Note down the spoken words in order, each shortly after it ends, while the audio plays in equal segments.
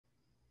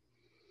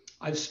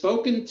I've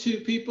spoken to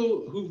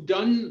people who've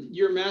done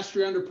your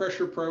Mastery Under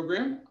Pressure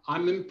program.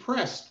 I'm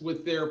impressed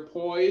with their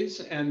poise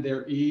and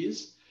their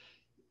ease.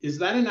 Is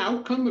that an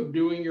outcome of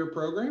doing your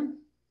program?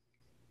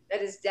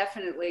 That is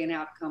definitely an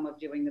outcome of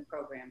doing the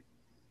program.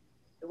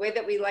 The way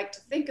that we like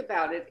to think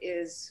about it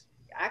is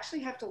you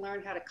actually have to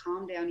learn how to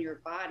calm down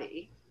your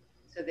body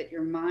so that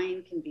your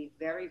mind can be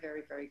very,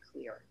 very, very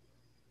clear.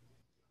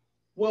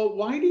 Well,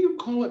 why do you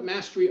call it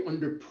Mastery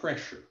Under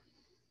Pressure?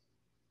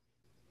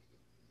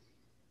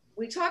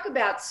 We talk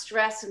about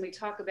stress and we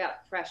talk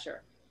about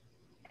pressure,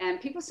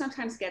 and people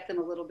sometimes get them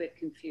a little bit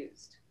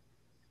confused.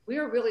 We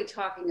are really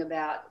talking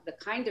about the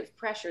kind of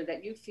pressure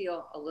that you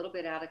feel a little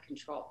bit out of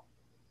control.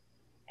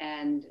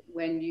 And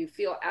when you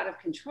feel out of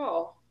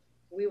control,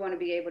 we want to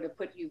be able to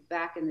put you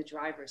back in the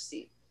driver's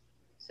seat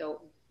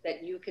so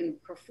that you can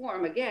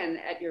perform again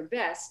at your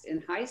best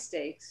in high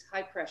stakes,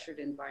 high pressured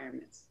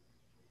environments.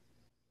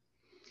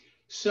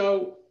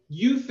 So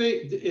you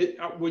think,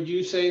 would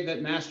you say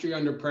that Mastery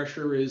Under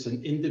Pressure is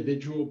an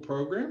individual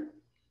program?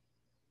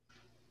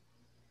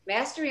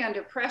 Mastery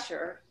Under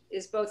Pressure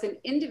is both an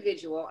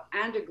individual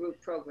and a group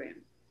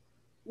program.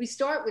 We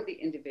start with the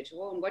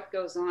individual and what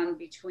goes on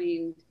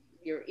between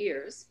your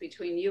ears,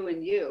 between you,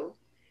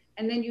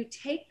 and then you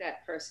take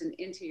that person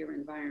into your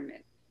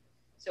environment.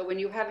 So when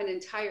you have an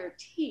entire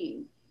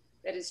team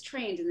that is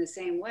trained in the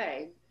same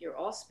way, you're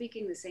all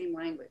speaking the same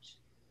language,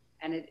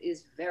 and it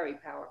is very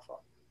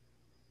powerful.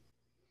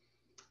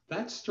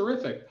 That's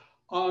terrific.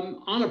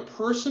 On a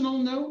personal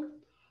note,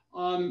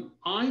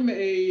 I'm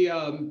a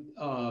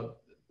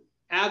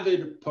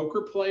avid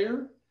poker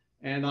player,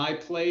 and I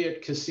play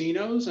at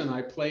casinos and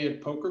I play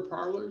at poker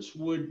parlors.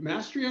 Would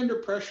Mastery Under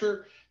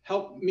Pressure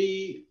help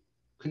me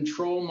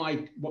control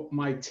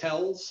my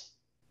tells?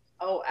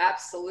 Oh,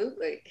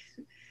 absolutely.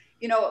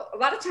 You know, a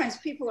lot of times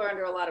people are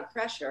under a lot of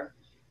pressure,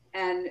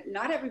 and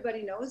not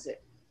everybody knows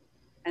it.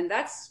 And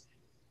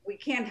we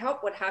can't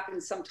help what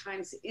happens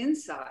sometimes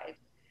inside,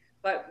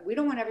 but we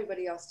don't want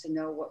everybody else to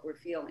know what we're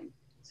feeling.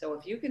 So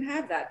if you can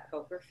have that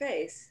poker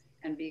face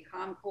and be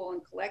calm, cool,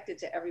 and collected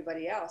to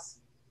everybody else,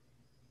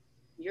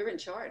 you're in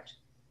charge.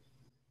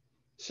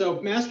 So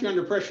Mastery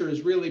Under Pressure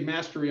is really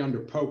Mastery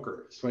Under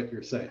Poker, is what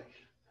you're saying.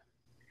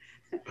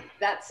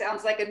 That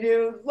sounds like a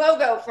new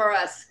logo for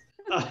us.